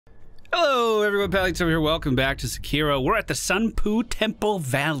Hello, everyone. Pallytime here. Welcome back to Sekiro. We're at the Sunpu Temple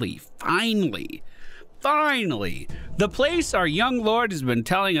Valley. Finally. The place our young lord has been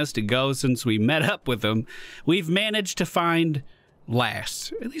telling us to go since we met up with him. We've managed to find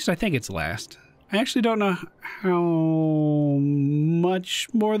last. At least I think it's last. I actually don't know how much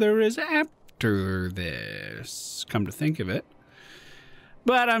more there is after this, come to think of it.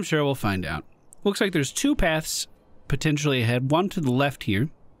 But I'm sure we'll find out. Looks like there's two paths potentially ahead. One to the left here.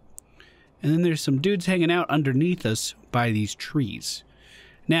 And then there's some dudes hanging out underneath us by these trees.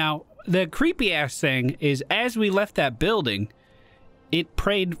 Now, the creepy ass thing is as we left that building, it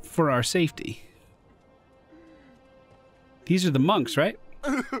prayed for our safety. These are the monks, right?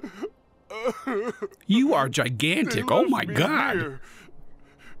 You are gigantic. Oh my god. Here.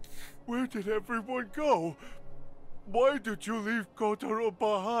 Where did everyone go? Why did you leave Kotaro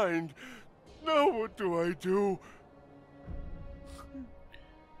behind? Now what do I do?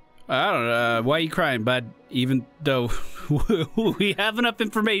 I don't know. Why are you crying, bud? Even though we have enough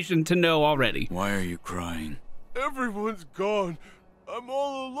information to know already. Why are you crying? Everyone's gone. I'm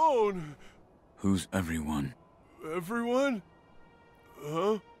all alone. Who's everyone? Everyone?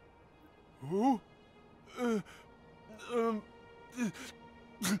 Huh? Who?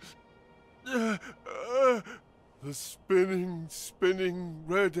 The spinning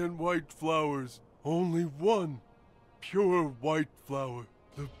red and white flowers. Only one pure white flower.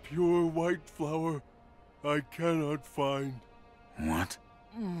 The pure white flower I cannot find. What?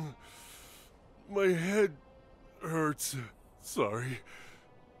 My head hurts. Sorry.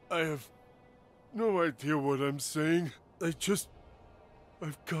 I have no idea what I'm saying. I've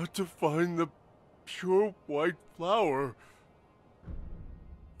got to find the pure white flower.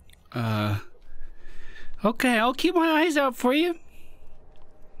 Okay, I'll keep my eyes out for you.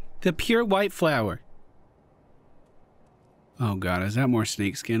 The pure white flower. Oh god, is that more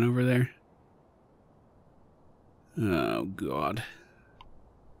snake skin over there? Oh god.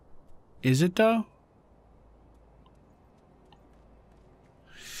 Is it though?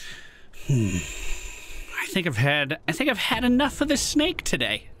 I think I've had enough of the snake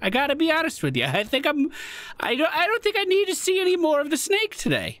today. I gotta be honest with you. I don't think I need to see any more of the snake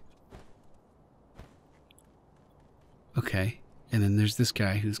today. Okay, and then there's this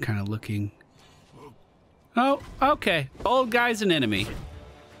guy who's kind of looking. Oh, okay. Old guy's an enemy.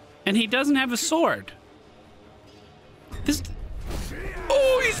 And he doesn't have a sword. This...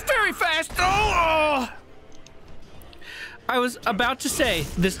 Oh, he's very fast! Oh! I was about to say,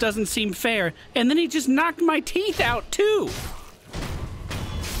 this doesn't seem fair, and then he just knocked my teeth out, too!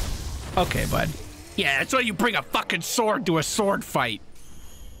 Okay, bud. Yeah, that's why you bring a fucking sword to a sword fight.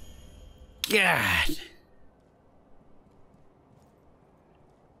 God.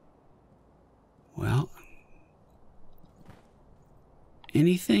 Well...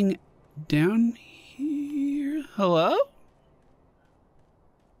 Anything down here? Hello?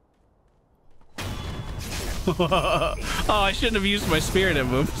 Oh, I shouldn't have used my spirit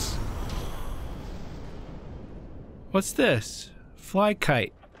moves. What's this? Fly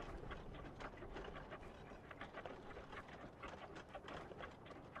kite.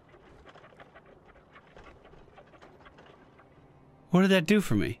 What did that do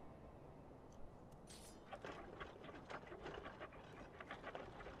for me?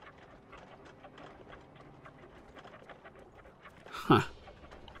 Huh.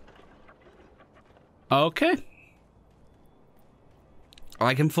 Okay.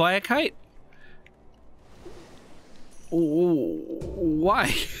 I can fly a kite. Why?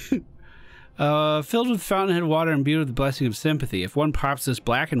 Filled with fountainhead water imbued with the blessing of sympathy. If one pops this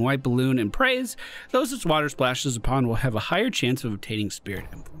black and white balloon and prays, those its water splashes upon will have a higher chance of obtaining spirit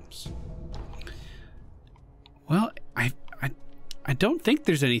emblems. Well, I don't think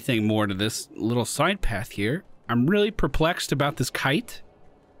there's anything more to this little side path here. I'm really perplexed about this kite.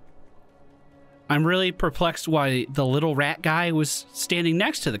 I'm really perplexed why the little rat guy was standing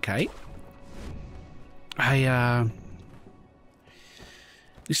next to the kite.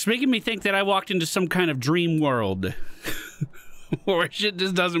 It's making me think that I walked into some kind of dream world. Or shit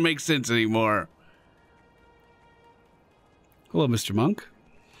just doesn't make sense anymore. Hello, Mr. Monk.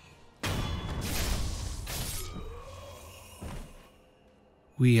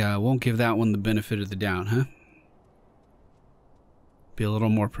 We won't give that one the benefit of the doubt, huh? Be a little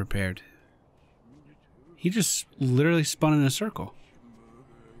more prepared. He just literally spun in a circle.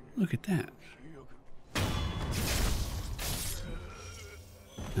 Look at that.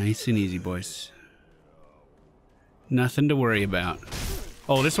 Nice and easy, boys. Nothing to worry about.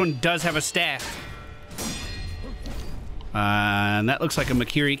 Oh, this one does have a staff. And that looks like a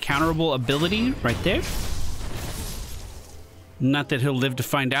Makiri counterable ability right there. Not that he'll live to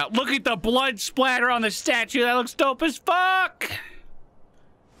find out. Look at the blood splatter on the statue. That looks dope as fuck.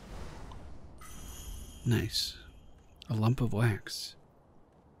 Nice. A lump of wax.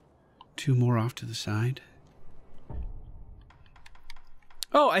 2 more off to the side.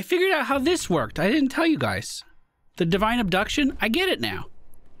 Oh, I figured out how this worked. I didn't tell you guys. The divine abduction, I get it now.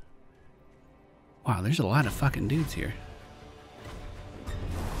 Wow, there's a lot of fucking dudes here.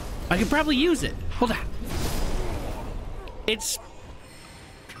 I could probably use it. Hold on. It's...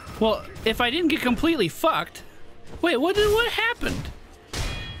 Well, if I didn't get completely fucked... Wait, what happened?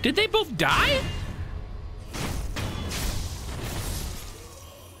 Did they both die?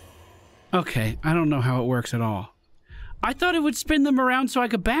 Okay, I don't know how it works at all. I thought it would spin them around so I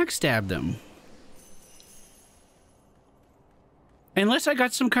could backstab them. Unless I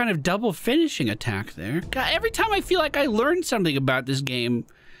got some kind of double finishing attack there. God, every time I feel like I learned something about this game,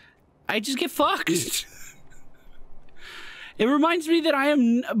 I just get fucked. It reminds me that I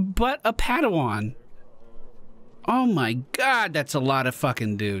am but a Padawan. Oh my god, that's a lot of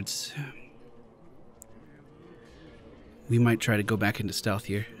fucking dudes. We might try to go back into stealth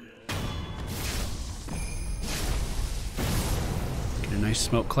here. Get a nice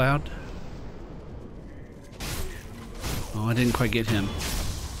smoke cloud. Oh, I didn't quite get him.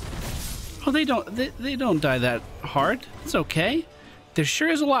 Oh, they don't die that hard. It's okay. There sure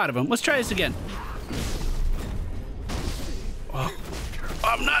is a lot of them. Let's try this again. Oh,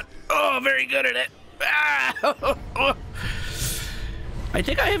 I'm not very good at it. Ah! I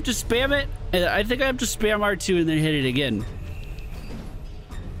think I have to spam it. I think I have to spam R2 and then hit it again.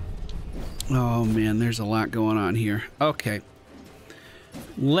 Oh man, there's a lot going on here. Okay.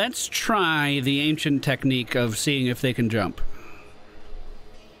 Let's try the ancient technique of seeing if they can jump.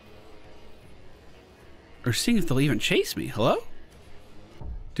 Or seeing if they'll even chase me. Hello?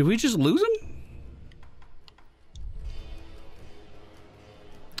 Did we just lose them?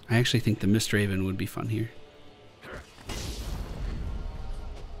 I actually think the Mist Raven would be fun here.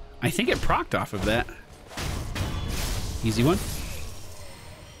 I think it procced off of that. Easy one.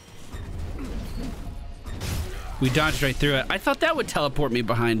 We dodged right through it. I thought that would teleport me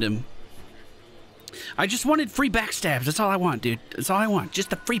behind him. I just wanted free backstabs. That's all I want, dude. That's all I want.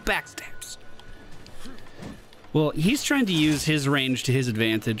 Just the free backstabs. Well, he's trying to use his range to his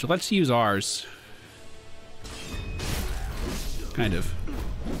advantage. Let's use ours. Kind of.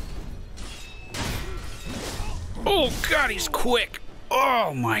 Oh, God, he's quick.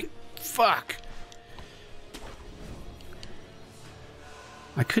 Oh, my fuck.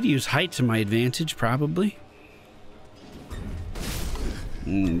 I could use height to my advantage, probably.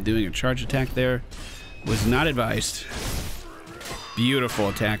 Doing a charge attack there was not advised. Beautiful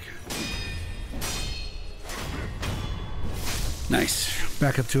attack. Nice.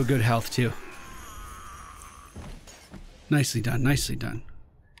 Back up to a good health, too. Nicely done, nicely done.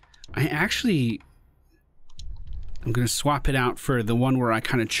 I'm going to swap it out for the one where I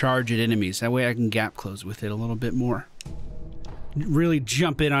kind of charge at enemies. That way I can gap close with it a little bit more. Really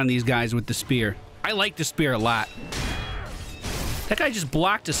jump in on these guys with the spear. I like the spear a lot. That guy just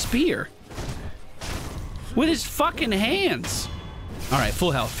blocked a spear with his fucking hands. All right,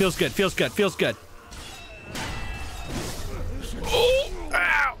 full health. Feels good, feels good, feels good. Oh,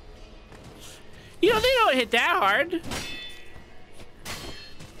 ow. You know, they don't hit that hard.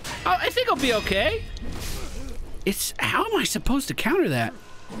 Oh, I think I'll be okay. How am I supposed to counter that?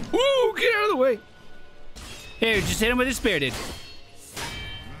 Ooh, get out of the way. Here, just hit him with his spear, dude.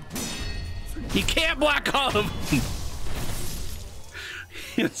 You can't block all of them.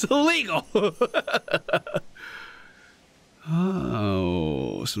 It's illegal.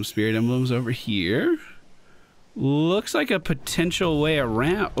 Oh, some spirit emblems over here. Looks like a potential way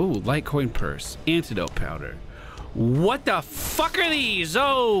around. Oh, light coin purse. Antidote powder. What the fuck are these?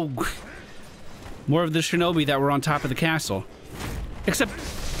 Oh, more of the shinobi that were on top of the castle. Except,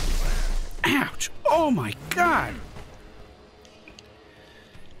 ouch. Oh my god.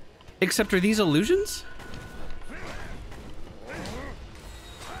 Except, are these illusions?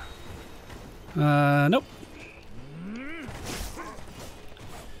 Nope.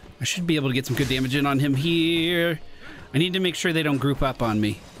 I should be able to get some good damage in on him here. I need to make sure they don't group up on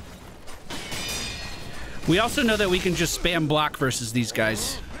me. We also know that we can just spam block versus these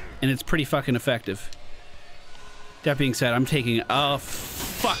guys, and it's pretty fucking effective. That being said, I'm taking a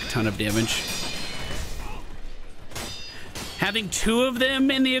fuck ton of damage. Having two of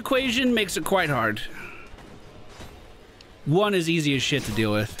them in the equation makes it quite hard. One is easy as shit to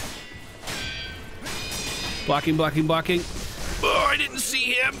deal with. Blocking, blocking, blocking. Oh, I didn't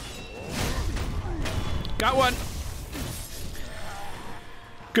see him. Got one.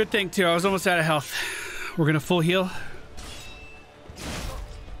 Good thing, too. I was almost out of health. We're gonna full heal.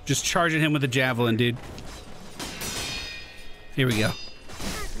 Just charging him with a javelin, dude. Here we go.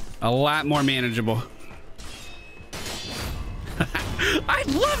 A lot more manageable. I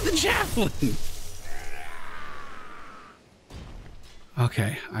love the javelin!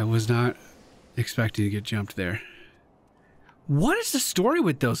 Okay, I was not expecting to get jumped there. What is the story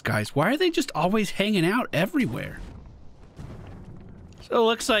with those guys? Why are they just always hanging out everywhere? So it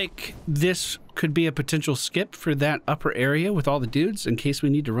looks like this could be a potential skip for that upper area with all the dudes in case we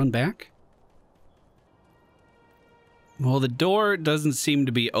need to run back. Well, the door doesn't seem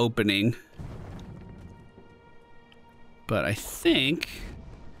to be opening. But I think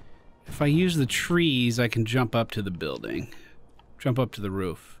if I use the trees, I can jump up to the building. Jump up to the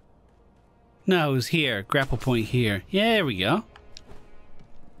roof. No, it was here. Grapple point here. Yeah, there we go.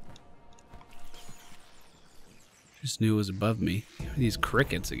 Just knew it was above me. These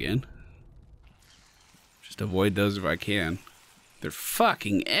crickets again. Just avoid those if I can. They're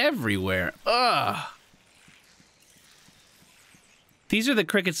fucking everywhere. Ugh. These are the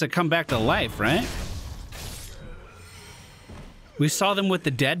crickets that come back to life, right? We saw them with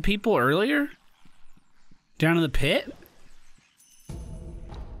the dead people earlier? Down in the pit?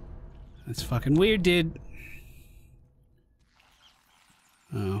 That's fucking weird, dude.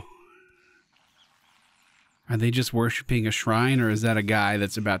 Oh. Are they just worshiping a shrine, or is that a guy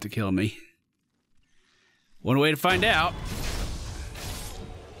that's about to kill me? One way to find out.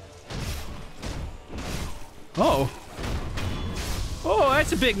 Oh. Oh,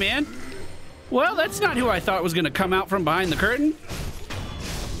 that's a big man. Well, that's not who I thought was going to come out from behind the curtain.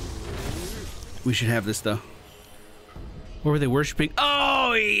 We should have this, though. What were they worshiping?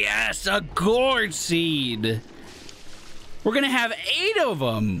 Oh, yes, a gourd seed. We're going to have 8 of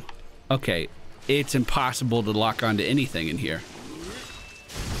them. Okay, it's impossible to lock onto anything in here.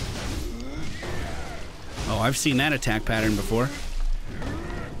 Oh, I've seen that attack pattern before.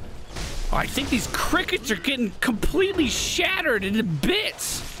 Oh, I think these crickets are getting completely shattered into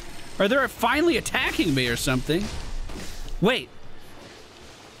bits. Or they're finally attacking me or something. Wait.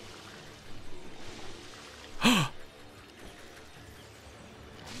 I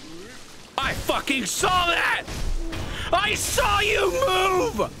fucking saw that! I saw you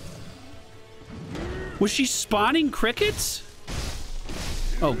move! Was she spawning crickets?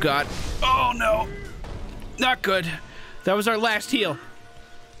 Oh, God. Oh, no. Not good. That was our last heal.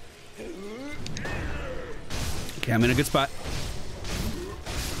 Okay, I'm in a good spot.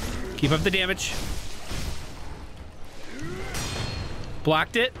 Keep up the damage.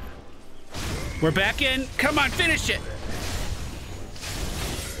 Blocked it. We're back in. Come on, finish it.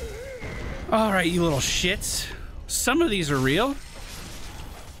 All right, you little shits. Some of these are real.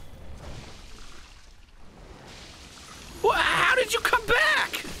 Well, how did you come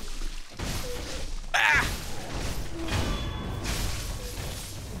back? Ah.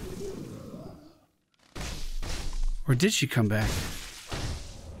 Or did she come back?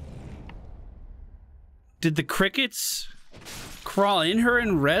 Did the crickets crawl in her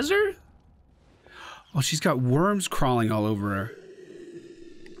and res her? Oh, she's got worms crawling all over her.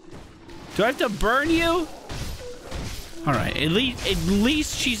 Do I have to burn you? All right, at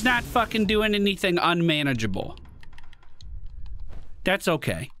least she's not fucking doing anything unmanageable. That's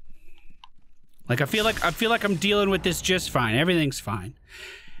okay. Like I feel like I'm dealing with this just fine. Everything's fine.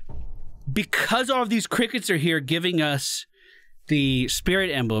 Because all of these crickets are here giving us the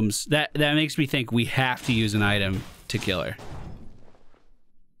spirit emblems, that makes me think we have to use an item to kill her.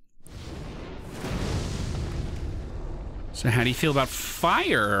 So how do you feel about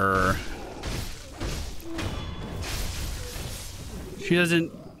fire? She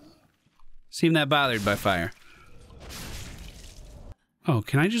doesn't seem that bothered by fire. Oh,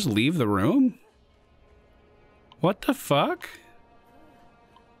 can I just leave the room? What the fuck?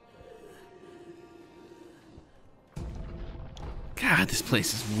 God, this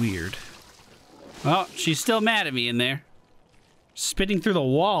place is weird. Oh, she's still mad at me in there. Spitting through the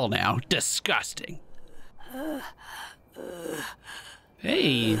wall now. Disgusting.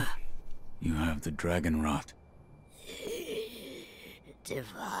 Hey. You have the dragon rot.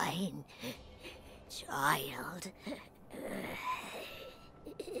 Divine child.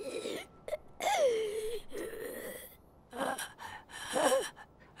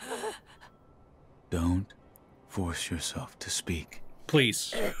 Don't force yourself to speak.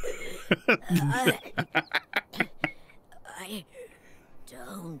 Please. I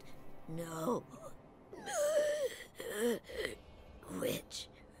don't know which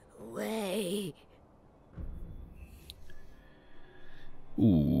way.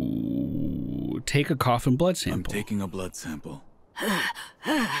 Ooh, take a cough and blood sample. I'm taking a blood sample.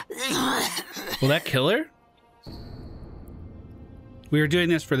 Will that kill her? We were doing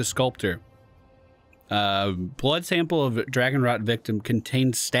this for the sculptor. Blood sample of dragon rot victim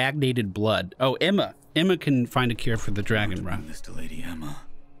contains stagnated blood. Oh, Emma. Emma can find a cure for the dragon rot. This to Lady Emma.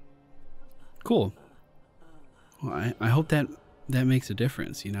 Cool. Well, I hope that makes a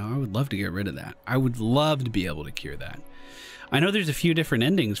difference. You know, I would love to get rid of that. I would love to be able to cure that. I know there's a few different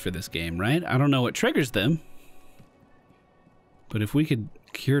endings for this game, right? I don't know what triggers them. But if we could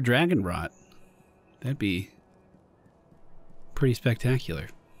cure dragon rot, that'd be pretty spectacular.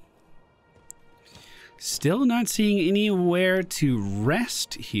 Still not seeing anywhere to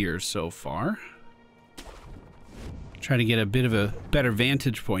rest here so far. Try to get a bit of a better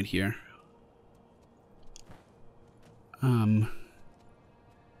vantage point here.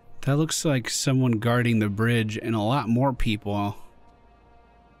 That looks like someone guarding the bridge and a lot more people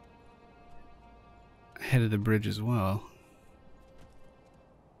ahead of the bridge as well.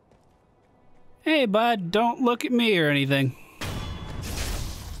 Hey, bud, don't look at me or anything.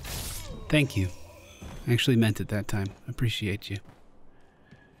 Thank you. I actually meant it that time. I appreciate you.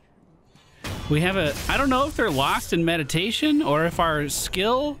 We have a... I don't know if they're lost in meditation or if our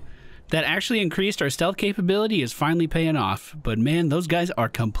skill that actually increased our stealth capability is finally paying off. But man, those guys are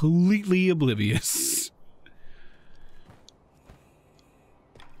completely oblivious.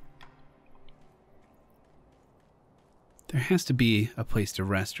 There has to be a place to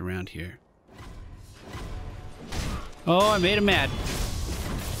rest around here. Oh, I made him mad.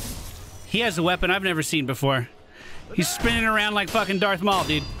 He has a weapon I've never seen before. He's spinning around like fucking Darth Maul,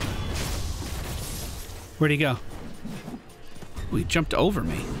 dude. Where'd he go? Oh, he jumped over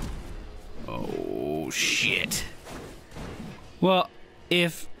me. Oh, shit. Well,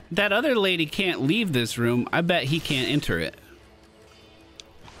 if that other lady can't leave this room, I bet he can't enter it.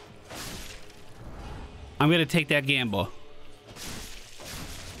 I'm gonna take that gamble.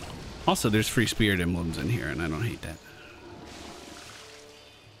 Also, there's free spirit emblems in here, and I don't hate that.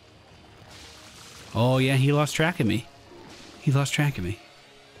 Oh, yeah, he lost track of me. He lost track of me.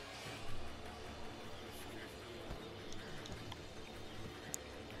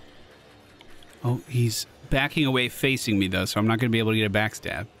 Oh, he's backing away facing me, though, so I'm not going to be able to get a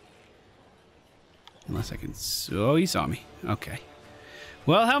backstab. Unless I can... Oh, he saw me. Okay.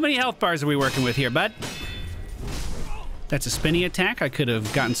 Well, how many health bars are we working with here, bud? That's a spinny attack. I could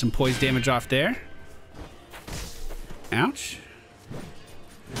have gotten some poise damage off there. Ouch.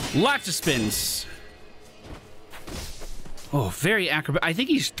 Lots of spins. Oh, very acrobatic. I think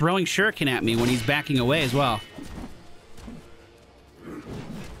he's throwing shuriken at me when he's backing away as well.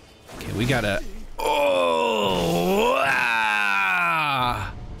 Okay, we gotta... Oh!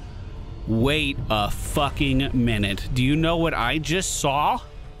 Ah! Wait a fucking minute. Do you know what I just saw?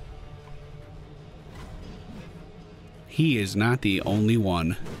 He is not the only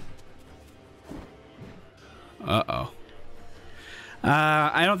one. Uh-oh.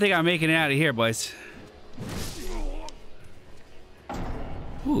 I don't think I'm making it out of here, boys.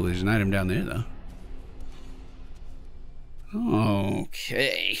 Ooh, there's an item down there, though.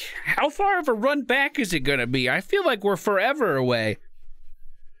 Okay. How far of a run back is it gonna be? I feel like we're forever away.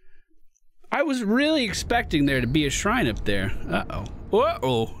 I was really expecting there to be a shrine up there. Uh-oh.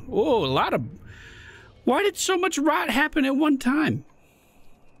 Uh-oh. Oh, a lot of... Why did so much rot happen at one time?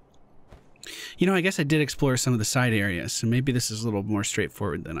 You know, I guess I did explore some of the side areas, so maybe this is a little more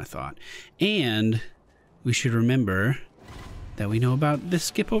straightforward than I thought. And we should remember that we know about this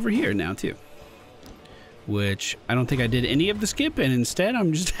skip over here now, too. Which, I don't think I did any of the skip, and instead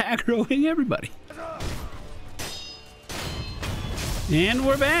I'm just aggroing everybody. And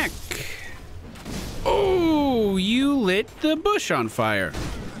we're back. Oh, you lit the bush on fire.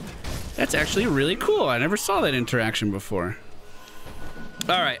 That's actually really cool. I never saw that interaction before.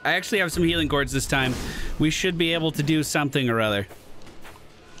 All right, I actually have some healing cords this time. We should be able to do something or other.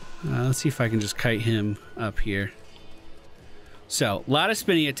 Let's see if I can just kite him up here. So, a lot of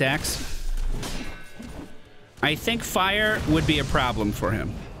spinny attacks. I think fire would be a problem for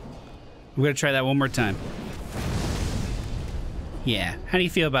him. I'm gonna try that one more time. Yeah, how do you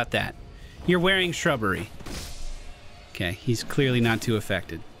feel about that? You're wearing shrubbery. Okay, he's clearly not too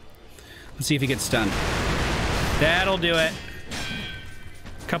affected. Let's see if he gets stunned. That'll do it.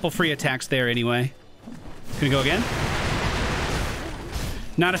 Couple free attacks there anyway. Gonna go again?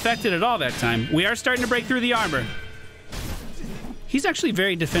 Not affected at all that time. We are starting to break through the armor. He's actually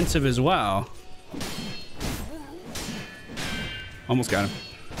very defensive as well. Almost got him.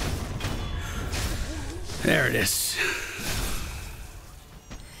 There it is.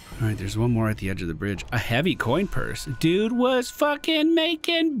 All right, there's one more at the edge of the bridge. A heavy coin purse. Dude was fucking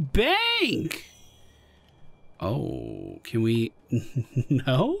making bank. Oh, can we...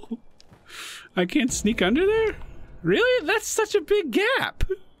 No? I can't sneak under there? Really? That's such a big gap.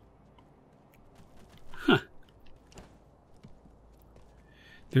 Huh.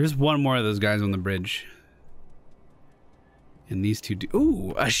 There's one more of those guys on the bridge. And these two do.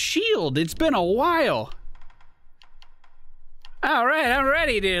 Ooh, a shield. It's been a while. All right, I'm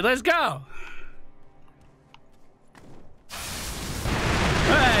ready, dude. Let's go.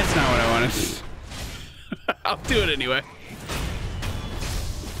 That's not what I wanted. I'll do it anyway.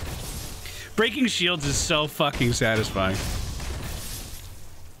 Breaking shields is so fucking satisfying.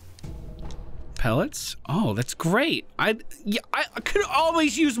 Pellets? Oh, that's great. I could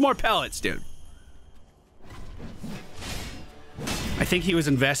always use more pellets, dude. I think he was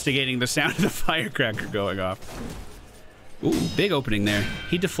investigating the sound of the firecracker going off. Ooh, big opening there.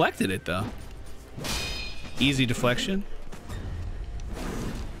 He deflected it, though. Easy deflection.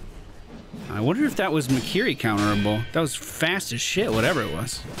 I wonder if that was Makiri counterable. That was fast as shit, whatever it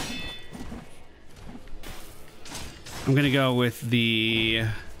was. I'm gonna go with the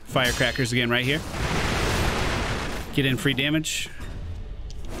firecrackers again right here. Get in free damage.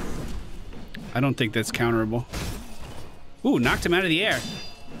 I don't think that's counterable. Ooh, knocked him out of the air.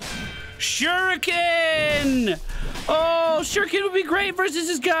 Shuriken! Oh, Shuriken would be great versus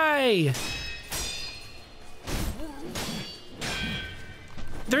this guy.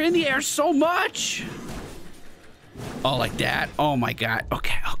 They're in the air so much. Oh, like that? Oh my god.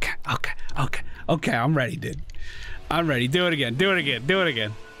 Okay. Okay, I'm ready, dude. I'm ready. Do it again. Do it again. Do it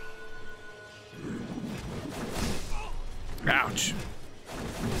again. Ouch.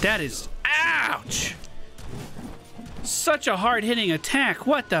 That is... Ouch! Such a hard-hitting attack.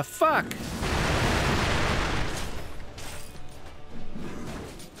 What the fuck?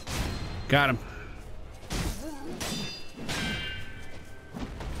 Got him.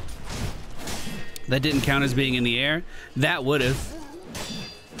 That didn't count as being in the air. That would have.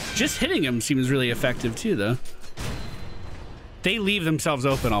 Just hitting him seems really effective too, though. They leave themselves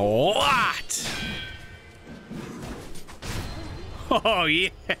open a lot. Oh,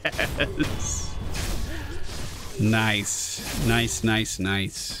 yes. Nice. Nice, nice,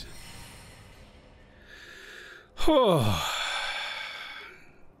 nice. Oh.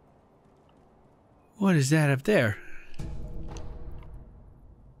 What is that up there?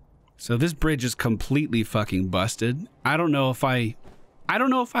 So this bridge is completely fucking busted. I don't know if I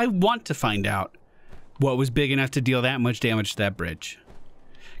want to find out what was big enough to deal that much damage to that bridge.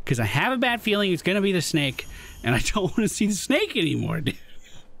 Because I have a bad feeling it's going to be the snake, and I don't want to see the snake anymore, dude.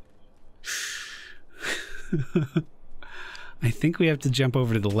 I think we have to jump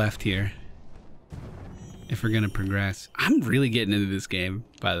over to the left here if we're going to progress. I'm really getting into this game,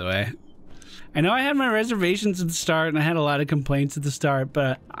 by the way. I know I had my reservations at the start, and I had a lot of complaints at the start,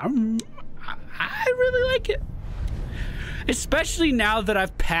 but I really like it. Especially now that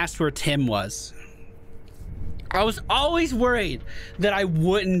I've passed where Tim was. I was always worried that I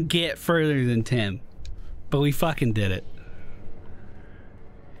wouldn't get further than Tim, but we fucking did it.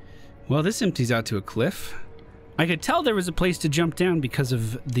 Well, this empties out to a cliff. I could tell there was a place to jump down because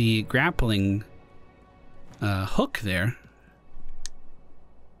of the grappling hook there.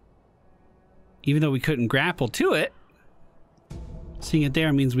 Even though we couldn't grapple to it. Seeing it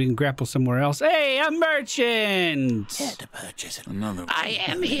there means we can grapple somewhere else. Hey, a merchant! Here to purchase another. I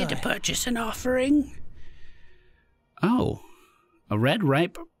am here to purchase an offering. Oh, a red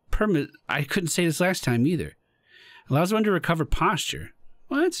ripe permit. I couldn't say this last time either. Allows one to recover posture.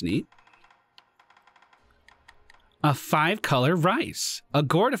 Well, that's neat. A 5-color rice. A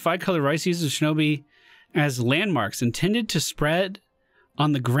gourd of 5-color rice uses shinobi as landmarks intended to spread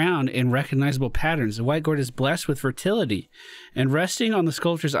on the ground in recognizable patterns. The white gourd is blessed with fertility, and resting on the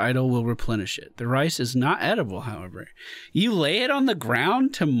sculpture's idol will replenish it. The rice is not edible, however. You lay it on the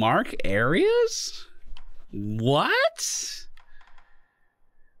ground to mark areas? What?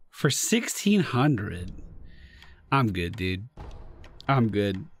 For 1,600? I'm good, dude. I'm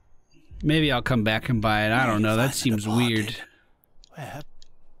good. Maybe I'll come back and buy it. I don't know. That seems weird.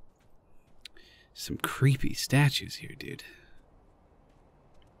 Some creepy statues here, dude.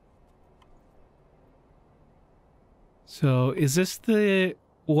 So, is this the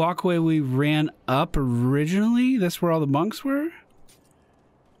walkway we ran up originally? That's where all the monks were?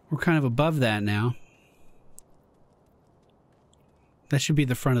 We're kind of above that now. That should be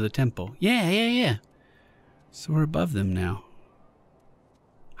the front of the temple. Yeah. So we're above them now.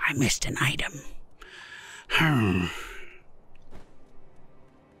 I missed an item.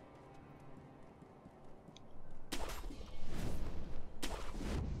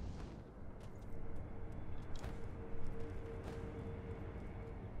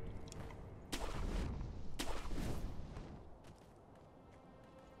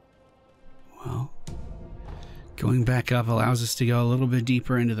 Going back up allows us to go a little bit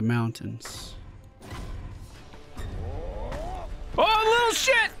deeper into the mountains. Oh, little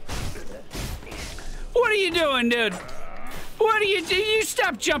shit! What are you doing, dude? What are you doing? You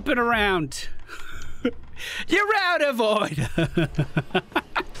stop jumping around. You're out of order.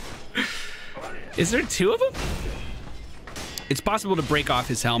 Is there two of them? It's possible to break off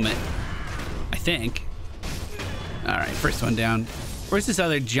his helmet, I think. All right, first one down. Where's this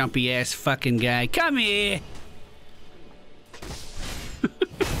other jumpy ass fucking guy? Come here.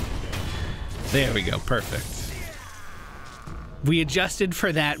 There we go, perfect. We adjusted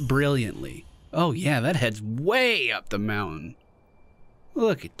for that brilliantly. Oh yeah, that heads way up the mountain.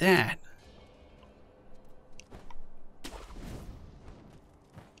 Look at that.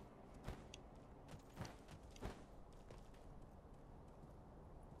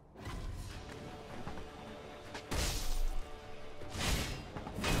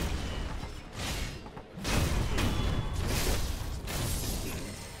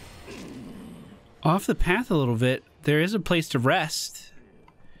 Off the path a little bit, there is a place to rest.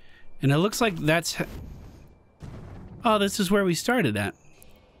 And it looks like that's... Oh, this is where we started at.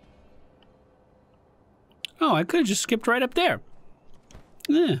 Oh, I could have just skipped right up there.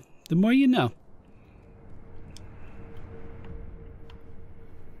 Yeah, the more you know.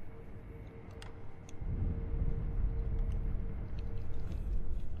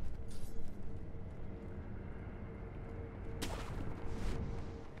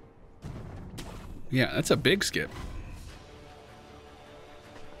 Yeah, that's a big skip.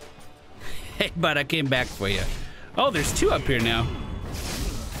 Hey, bud, I came back for you. Oh, there's two up here now.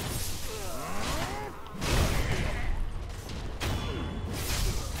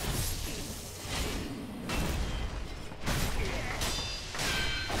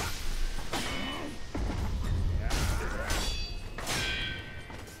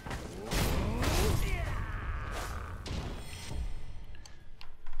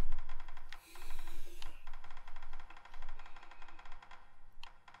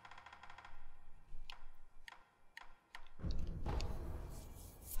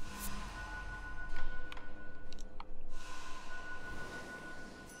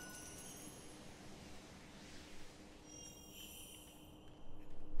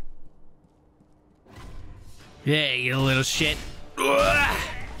 Yeah, you little shit. Ugh.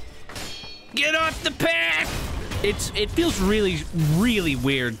 Get off the path! It feels really, really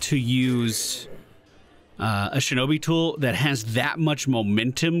weird to use a shinobi tool that has that much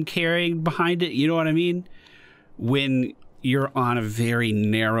momentum carrying behind it, you know what I mean? When you're on a very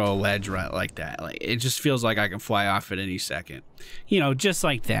narrow ledge right like that. Like, it just feels like I can fly off at any second. You know, just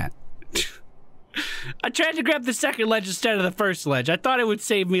like that. I tried to grab the second ledge instead of the first ledge. I thought it would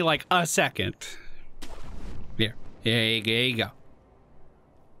save me like a second. Here. There you go.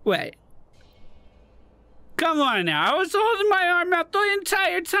 Wait. Come on now. I was holding my arm out the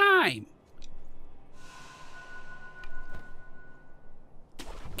entire time.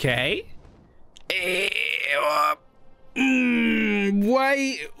 Okay.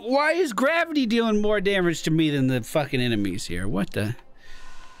 Why is gravity dealing more damage to me than the fucking enemies here? What the?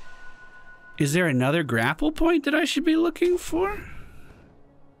 Is there another grapple point that I should be looking for?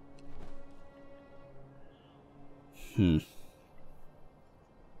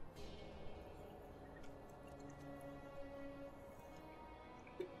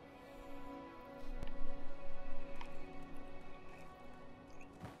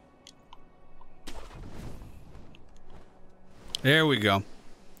 There we go.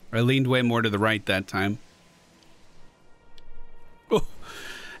 I leaned way more to the right that time. Oh,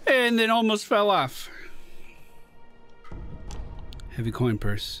 and then almost fell off. Heavy coin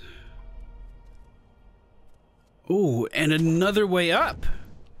purse. Oh, and another way up.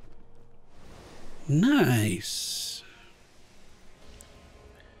 Nice.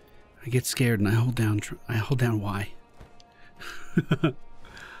 I get scared and I hold down Y.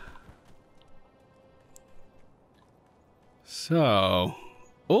 So,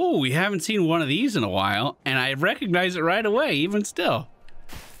 oh, we haven't seen one of these in a while, and I recognize it right away, even still.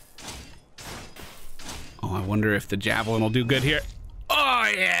 Oh, I wonder if the javelin will do good here.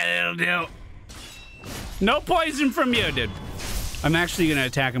 Oh, yeah, it'll do. No poison from you, dude. I'm actually going to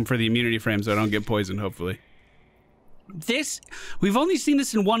attack him for the immunity frame so I don't get poisoned, hopefully. We've only seen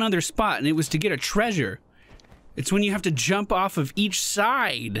this in one other spot, and it was to get a treasure. It's when you have to jump off of each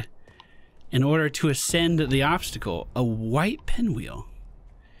side in order to ascend the obstacle. A white pinwheel.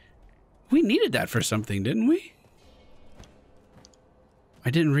 We needed that for something, didn't we?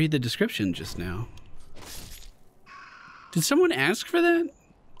 I didn't read the description just now. Did someone ask for that?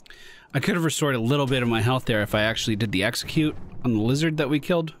 I could have restored a little bit of my health there if I actually did the execute on the lizard that we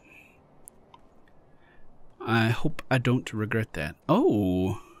killed. I hope I don't regret that.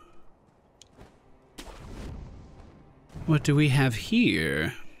 Oh. What do we have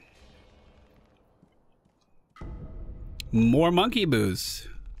here? More monkey booze.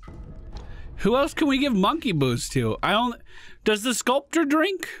 Who else can we give monkey booze to? I don't... Does the sculptor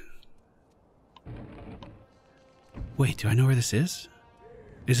drink? Wait, do I know where this is?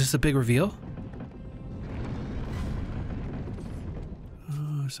 Is this a big reveal?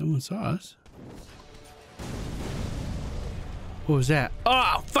 Oh, someone saw us. What was that?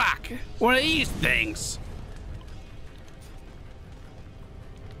 Oh, fuck! One of these things!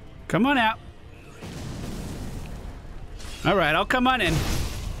 Come on out. Alright, I'll come on in.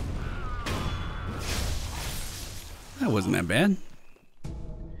 That wasn't that bad.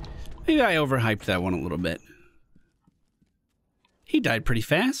 Maybe I overhyped that one a little bit. He died pretty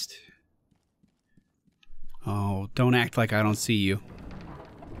fast. Oh, don't act like I don't see you.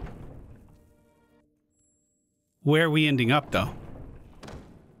 Where are we ending up, though?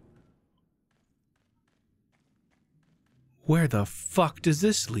 Where the fuck does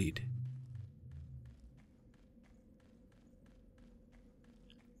this lead?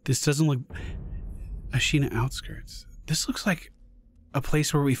 This doesn't look... Ashina outskirts. This looks like a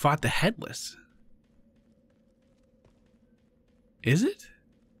place where we fought the Headless. Is it?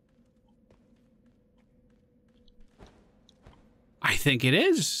 I think it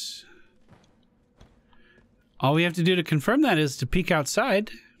is. All we have to do to confirm that is to peek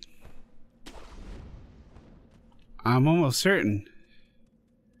outside. I'm almost certain.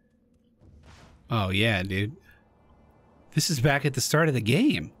 Oh yeah, dude. This is back at the start of the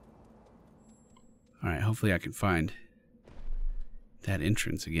game. Alright, hopefully I can find that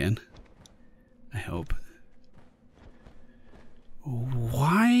entrance again. I hope.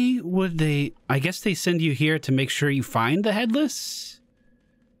 Why would they... I guess they send you here to make sure you find the Headless?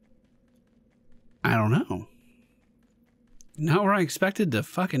 I don't know. Not where I expected to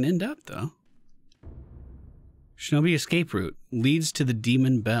fucking end up, though. Shinobi escape route leads to the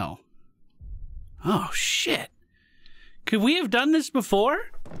Demon Bell. Oh, shit. Could we have done this before?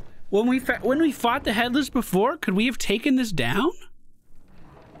 When we fought the Headless before, could we have taken this down?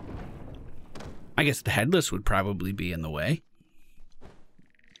 I guess the Headless would probably be in the way.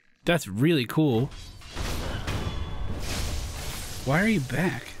 That's really cool. Why are you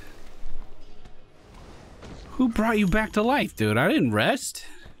back? Who brought you back to life, dude? I didn't rest.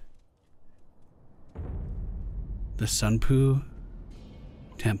 The Sunpu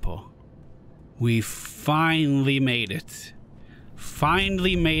Temple. We finally made it.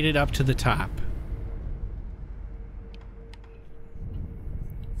 Finally made it up to the top.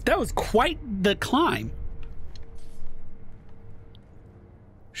 That was quite the climb.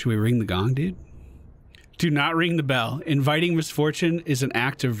 Should we ring the gong, dude? Do not ring the bell. Inviting misfortune is an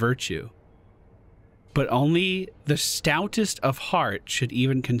act of virtue. But only the stoutest of heart should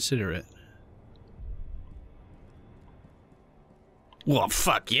even consider it. Well,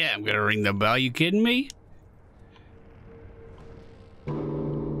 fuck yeah, I'm gonna ring the bell. You kidding me?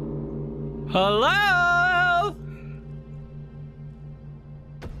 Hello?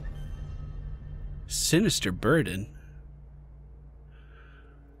 Sinister burden.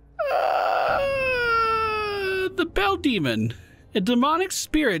 The Bell Demon. A demonic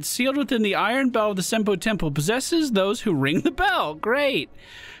spirit sealed within the iron bell of the Senpo Temple possesses those who ring the bell. Great.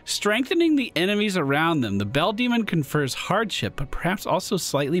 Strengthening the enemies around them, the Bell Demon confers hardship, but perhaps also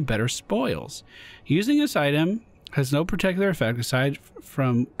slightly better spoils. Using this item has no particular effect aside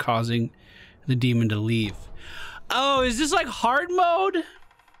from causing the demon to leave. Oh, is this like hard mode?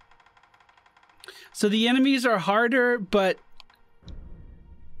 So the enemies are harder, but...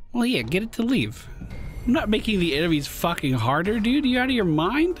 Well, yeah, get it to leave. I'm not making the enemies fucking harder, dude. Are you out of your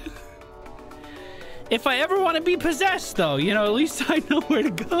mind? If I ever want to be possessed, though, you know, at least I know where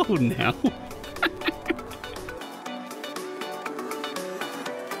to go now.